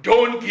him,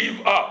 don't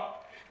give up.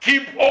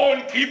 Keep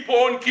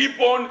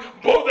on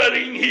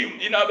bothering him.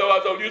 In other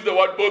words, I'll use the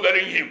word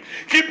bothering him.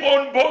 Keep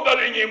on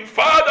bothering him.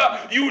 Father,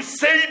 you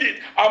said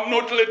it. I'm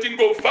not letting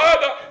go.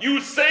 Father,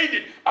 you said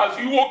it. As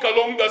you walk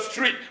along the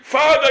street,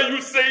 Father,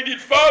 you said it.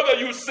 Father,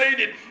 you said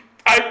it.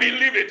 I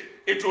believe it.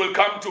 It will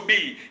come to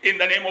be in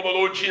the name of the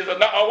Lord Jesus.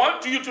 Now, I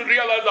want you to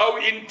realize how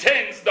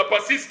intense the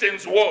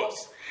persistence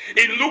was.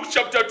 In Luke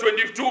chapter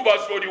 22,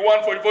 verse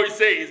 41, 44, it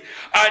says,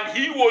 and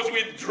he was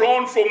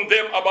withdrawn from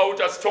them about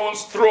a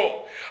stone's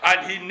throw,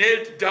 and he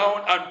knelt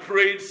down and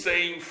prayed,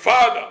 saying,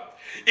 Father,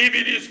 if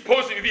it is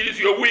possible, if it is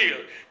your will,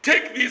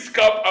 take this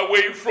cup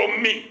away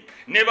from me.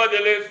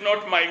 Nevertheless,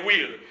 not my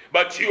will,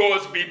 but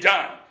yours be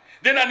done.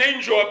 Then an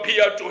angel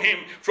appeared to him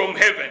from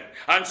heaven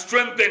and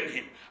strengthened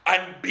him.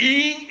 And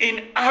being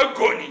in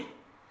agony,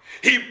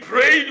 he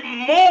prayed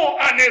more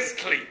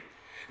earnestly.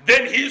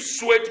 Then his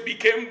sweat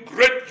became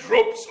great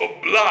drops of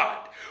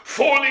blood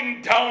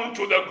falling down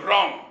to the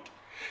ground.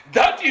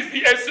 That is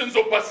the essence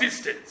of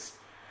persistence.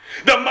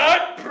 The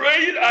man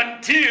prayed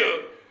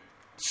until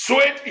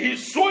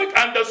his sweat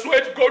and the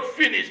sweat got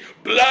finished.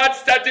 Blood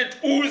started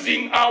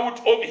oozing out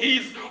of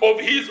his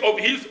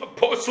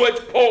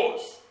sweat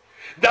pores.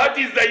 That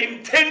is the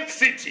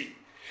intensity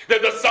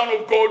that the Son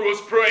of God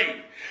was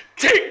praying.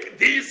 Take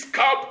this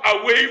cup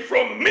away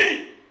from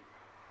me,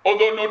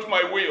 although not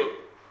my will,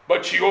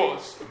 but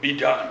yours be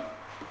done.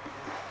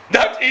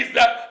 That is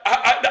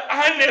the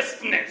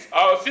earnestness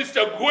our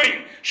sister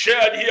Gwen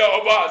shared here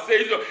of us.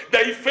 Says,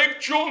 the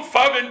effectual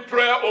fervent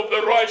prayer of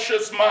the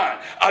righteous man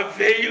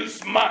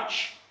avails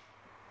much.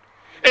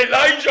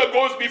 Elijah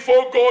goes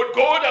before God.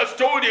 God has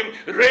told him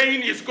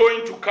rain is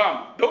going to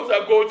come. Those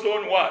are God's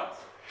own words.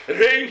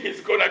 Rain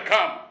is going to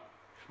come.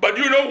 But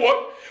you know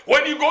what?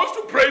 When he goes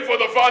to pray for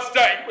the first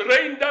time,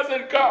 rain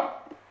doesn't come.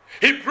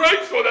 He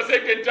prays for the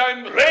second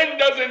time, rain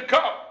doesn't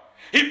come.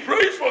 He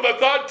prays for the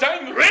third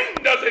time, rain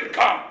doesn't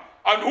come.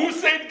 And who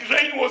said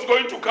rain was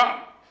going to come?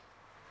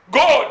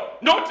 God,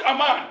 not a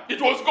man. It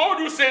was God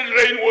who said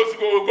rain was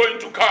going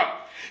to come.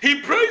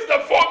 He prays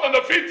the fourth and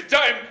the fifth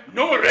time,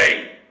 no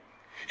rain.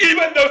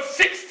 Even the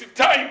sixth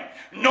time,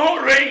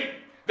 no rain.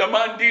 The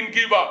man didn't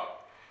give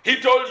up.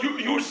 He told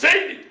you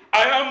said it.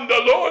 I am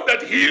the Lord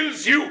that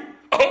heals you.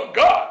 Oh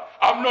God,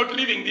 I'm not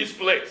leaving this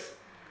place.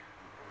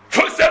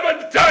 For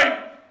seventh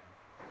time,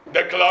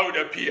 the cloud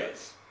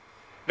appears.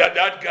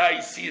 That guy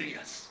is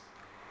serious.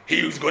 He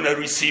is going to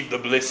receive the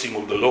blessing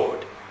of the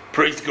Lord.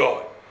 Praise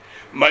God.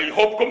 My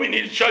Hope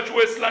Community Church,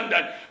 West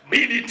London,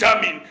 be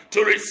determined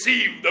to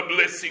receive the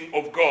blessing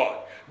of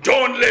God.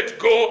 Don't let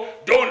go.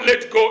 Don't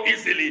let go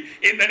easily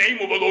in the name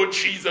of the Lord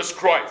Jesus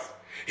Christ.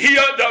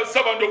 Here the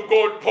servant of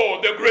God,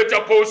 Paul, the great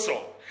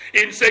apostle,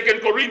 in 2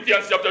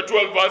 Corinthians chapter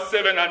 12, verse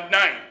 7 and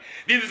 9.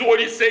 This is what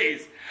he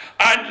says.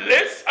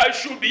 Unless I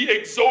should be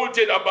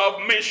exalted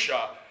above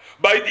measure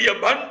by the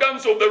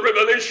abundance of the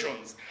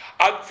revelations,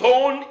 a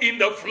thorn in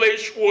the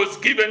flesh was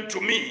given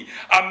to me,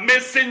 a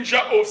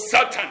messenger of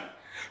Satan,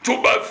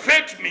 to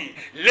buffet me,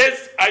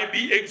 lest I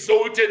be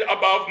exalted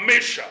above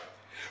measure.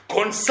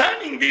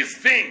 Concerning this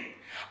thing,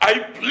 I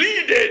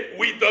pleaded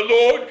with the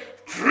Lord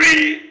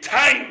 3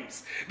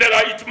 times that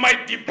it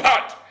might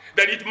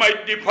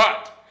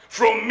depart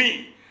from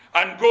me.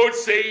 And God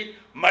said,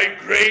 my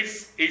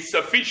grace is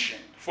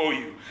sufficient for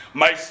you.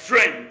 My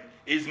strength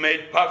is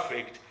made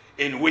perfect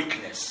in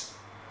weakness.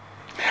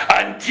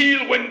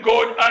 Until when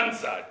God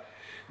answered,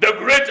 the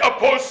great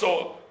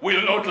apostle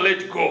will not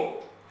let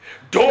go.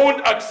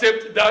 Don't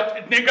accept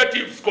that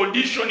negative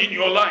condition in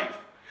your life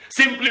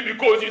simply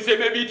because you say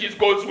maybe it is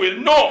God's will.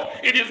 No,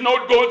 it is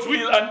not God's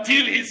will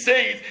until he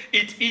says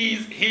it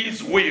is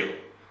his will.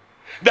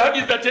 That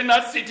is the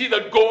tenacity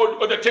that God,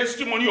 or the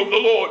testimony of the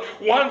Lord,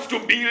 wants to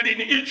build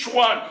in each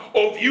one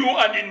of you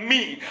and in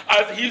me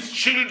as his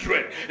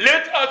children.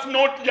 Let us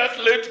not just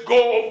let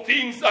go of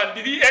things and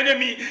the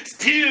enemy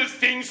steals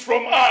things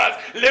from us,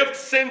 left,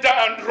 center,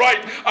 and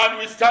right, and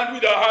we stand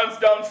with our hands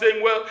down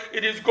saying, well,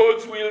 it is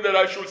God's will that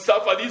I should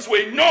suffer this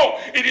way. No,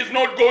 it is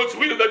not God's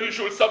will that you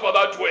should suffer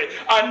that way.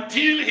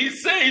 Until he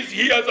says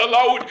he has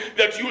allowed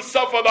that you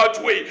suffer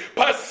that way,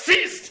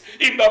 persist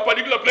in that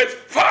particular place.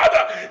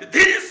 Father,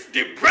 this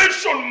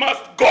depression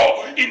must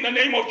go in the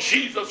name of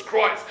Jesus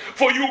Christ.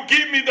 For you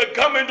give me the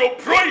garment of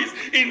praise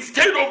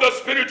instead of the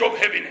spirit of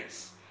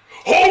heaviness.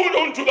 Hold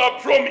on to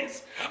that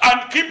promise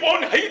and keep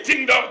on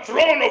hitting the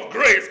throne of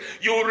grace.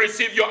 You will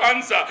receive your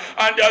answer.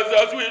 And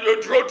as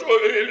we draw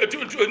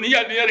to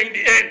nearing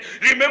the end,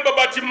 remember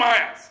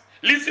Bartimaeus.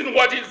 Listen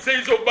what it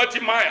says of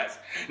Bartimaeus.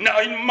 Now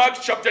in Mark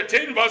chapter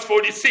 10 verse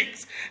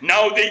 46.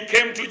 Now they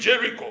came to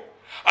Jericho.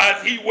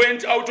 As he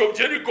went out of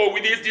Jericho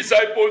with his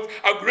disciples,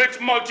 a great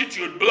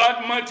multitude,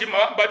 blind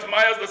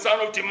Bartimaeus, the son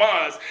of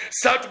Timaeus,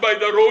 sat by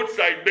the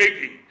roadside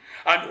begging.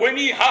 And when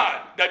he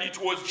heard that it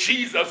was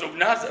Jesus of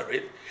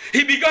Nazareth,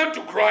 he began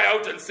to cry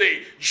out and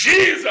say,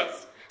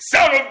 Jesus,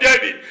 son of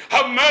David,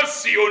 have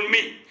mercy on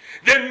me.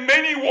 Then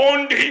many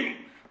warned him,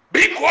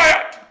 be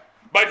quiet.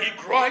 But he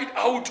cried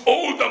out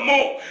all the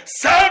more,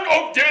 Son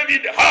of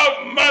David,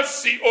 have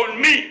mercy on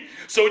me.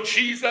 So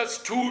Jesus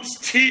stood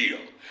still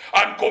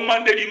and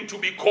commanded him to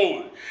be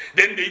called.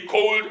 Then they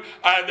called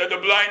the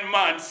blind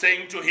man,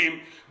 saying to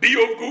him, be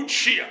of good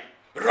cheer,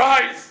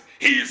 rise,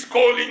 he is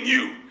calling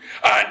you.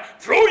 And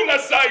throwing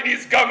aside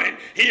his garment,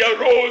 he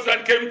arose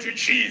and came to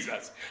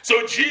Jesus.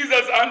 So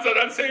Jesus answered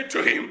and said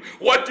to him,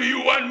 what do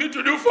you want me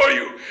to do for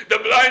you? The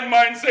blind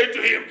man said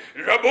to him,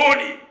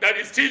 Rabboni, that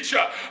is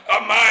teacher,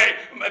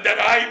 that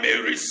I may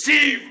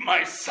receive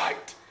my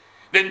sight.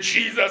 Then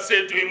Jesus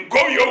said to him,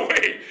 go your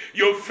way,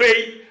 your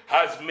faith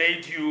has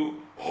made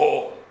you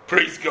whole.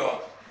 Praise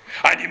God.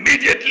 And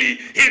immediately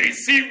he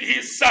received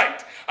his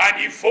sight and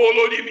he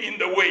followed him in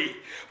the way.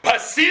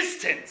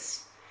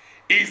 Persistence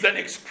is an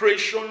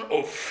expression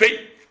of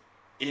faith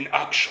in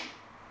action.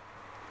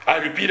 I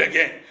repeat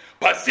again.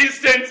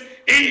 Persistence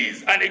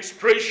is an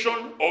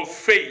expression of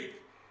faith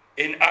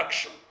in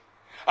action.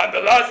 And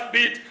the last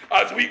bit,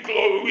 as we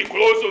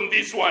close on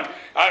this one,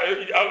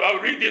 I'll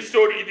read this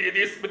story,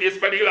 this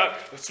particular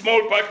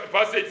small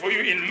passage for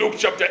you in Luke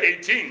chapter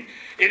 18.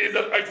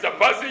 It's a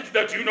passage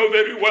that you know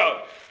very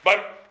well.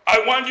 But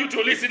I want you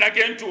to listen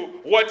again to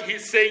what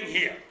he's saying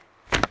here.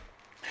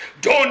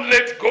 Don't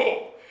let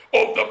go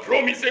of the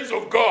promises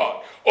of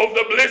God, of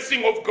the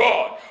blessing of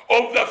God,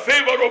 of the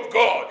favor of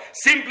God,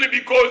 simply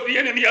because the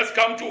enemy has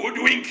come to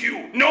hoodwink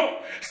you. No,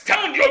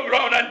 stand your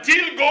ground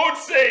until God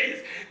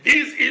says,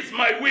 this is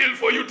my will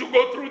for you to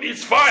go through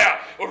this fire.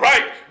 All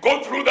right,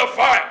 go through the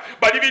fire.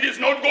 But if it is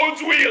not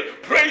God's will,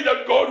 pray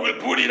that God will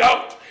put it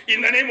out.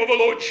 In the name of the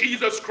Lord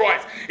Jesus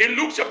Christ. In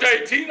Luke chapter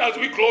 18, as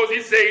we close,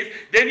 he says,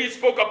 then he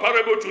spoke a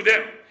parable to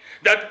them,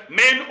 that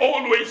men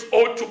always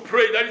ought to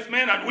pray, that is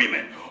men and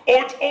women,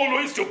 ought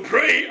always to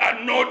pray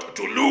and not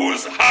to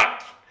lose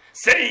heart,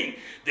 saying,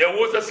 there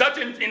was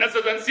in a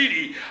certain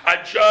city,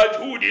 a judge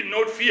who did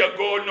not fear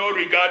God nor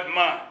regard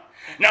man.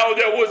 Now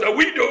there was a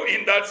widow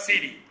in that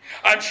city,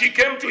 and she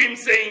came to him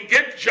saying,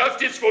 get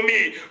justice for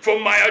me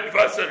from my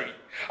adversary.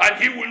 And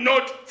he would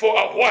not for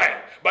a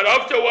while. But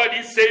afterward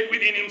he said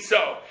within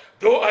himself,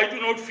 though I do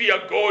not fear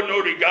God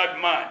nor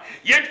regard man,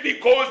 yet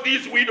because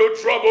this widow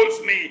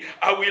troubles me,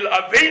 I will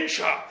avenge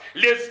her,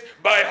 lest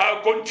by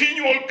her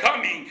continual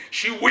coming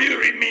she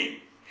weary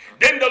me.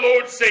 Then the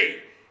Lord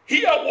said,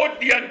 hear what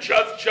the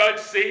unjust judge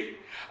say,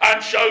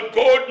 and shall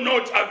God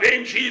not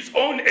avenge his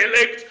own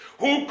elect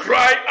who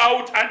cry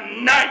out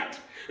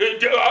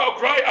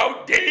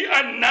day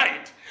and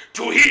night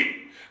to him,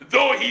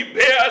 though he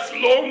bears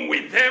long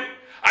with them?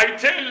 I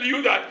tell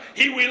you that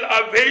he will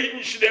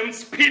avenge them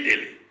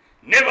speedily.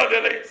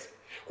 Nevertheless,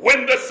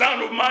 when the Son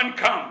of Man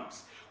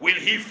comes, will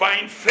he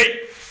find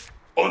faith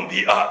on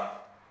the earth?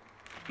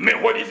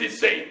 What is he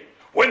saying?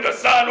 When the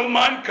Son of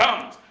Man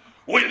comes,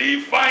 will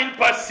he find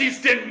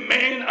persistent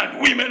men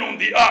and women on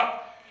the earth?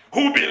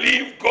 who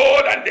believe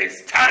God and they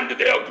stand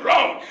their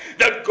ground,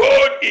 that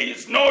God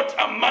is not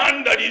a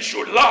man that he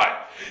should lie.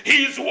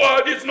 His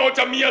word is not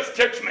a mere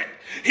statement.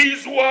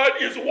 His word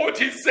is what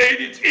he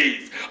said it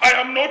is. I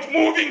am not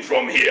moving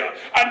from here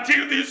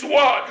until this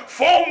word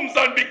forms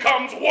and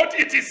becomes what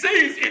it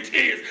says it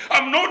is.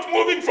 I'm not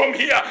moving from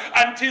here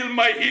until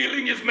my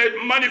healing is made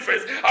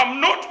manifest. I'm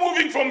not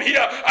moving from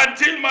here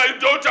until my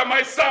daughter,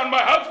 my son,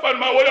 my husband,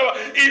 my whatever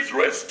is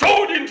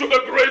restored into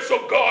the grace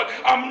of God.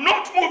 I'm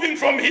not moving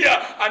from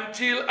here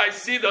until I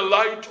see the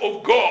light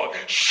of God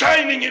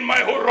shining in my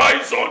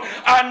horizon.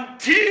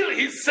 Until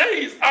he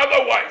says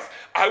otherwise,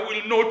 I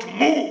will not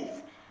move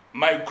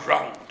my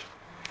ground.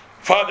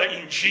 Father,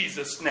 in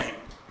Jesus' name,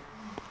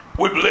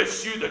 we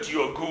bless you that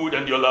you are good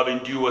and your love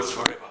endures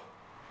forever.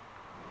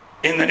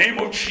 In the name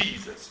of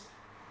Jesus,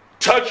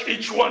 touch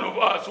each one of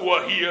us who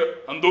are here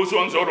and those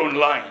ones who are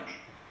online.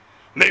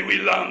 May we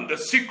learn the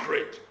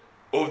secret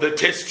of the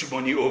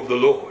testimony of the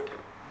Lord.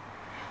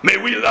 May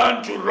we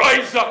learn to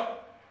rise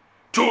up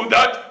to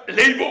that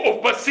level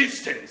of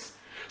persistence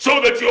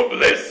so that your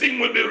blessing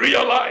will be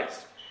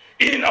realized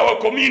in our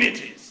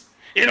communities,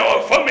 in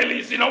our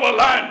families, in our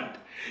land,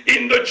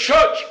 in the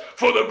church,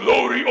 for the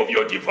glory of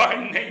your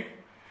divine name.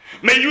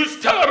 May you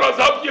stir us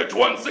up yet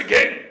once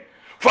again,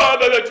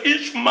 Father, that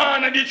each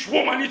man and each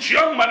woman, each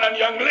young man and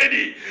young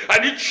lady,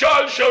 and each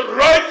child shall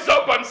rise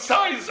up and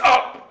size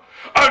up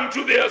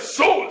unto their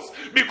souls,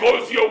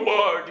 because your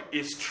word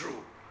is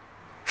true.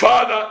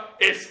 Father,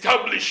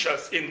 establish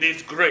us in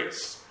this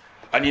grace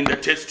and in the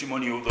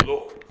testimony of the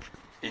Lord.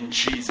 In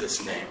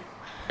Jesus' name,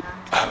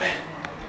 amen.